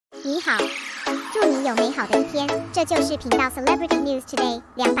你好，祝你有美好的一天。这就是频道 Celebrity News Today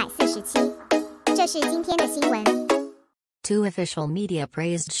 247。这是今天的新闻。Two official media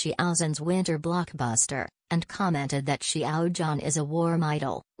praised Xiao Zhan's winter blockbuster, and commented that Xiao Zhan is a warm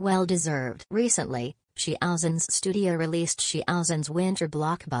idol, well-deserved. Recently, Xiao Zhan's studio released Xiao Zhan's winter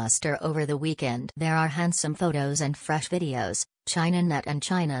blockbuster over the weekend. There are handsome photos and fresh videos. ChinaNet and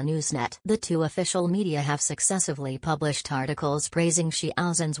China Newsnet. The two official media have successively published articles praising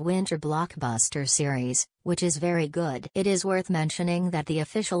Xiao Zhan's winter blockbuster series, which is very good. It is worth mentioning that the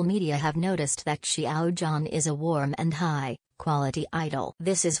official media have noticed that Xiao Zhan is a warm and high-quality idol.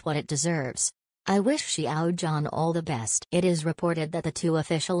 This is what it deserves. I wish Xiao Zhan all the best. It is reported that the two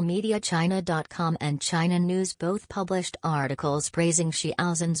official media China.com and China News both published articles praising Xiao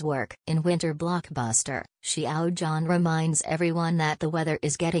Zhan's work. In Winter Blockbuster, Xiao Zhan reminds everyone that the weather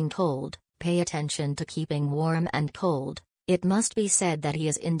is getting cold, pay attention to keeping warm and cold. It must be said that he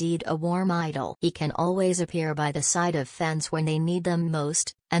is indeed a warm idol. He can always appear by the side of fans when they need them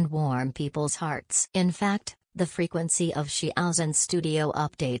most, and warm people's hearts. In fact, the frequency of Xiao Zhan's studio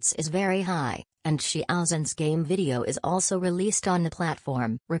updates is very high, and Xiao Zhan's game video is also released on the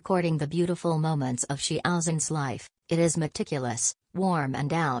platform. Recording the beautiful moments of Xiao Zhan's life, it is meticulous, warm and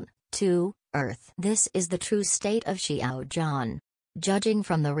down to earth. This is the true state of Xiao Zhan. Judging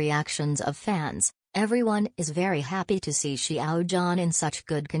from the reactions of fans, everyone is very happy to see Xiao Zhan in such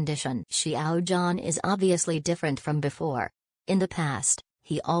good condition. Xiao Zhan is obviously different from before. In the past,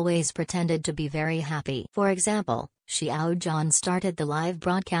 he always pretended to be very happy. For example, Xiao Zhan started the live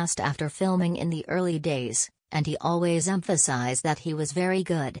broadcast after filming in the early days, and he always emphasized that he was very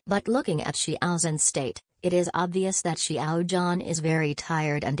good. But looking at Xiao Zhan's state, it is obvious that Xiao Zhan is very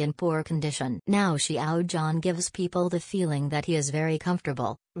tired and in poor condition. Now Xiao Zhan gives people the feeling that he is very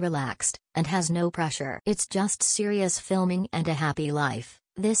comfortable, relaxed, and has no pressure. It's just serious filming and a happy life.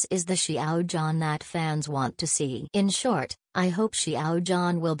 This is the Xiao Zhan that fans want to see. In short, I hope Xiao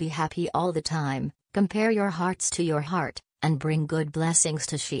Zhan will be happy all the time. Compare your hearts to your heart, and bring good blessings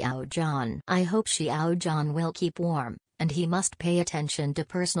to Xiao Zhan. I hope Xiao Zhan will keep warm, and he must pay attention to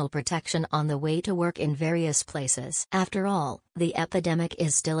personal protection on the way to work in various places. After all, the epidemic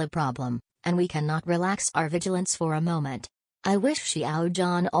is still a problem, and we cannot relax our vigilance for a moment. I wish Xiao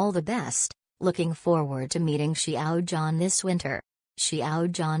Zhan all the best. Looking forward to meeting Xiao Zhan this winter. Xiao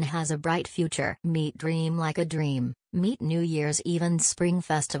Zhan has a bright future. Meet Dream Like a Dream, meet New Year's Even Spring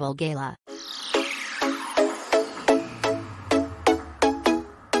Festival Gala.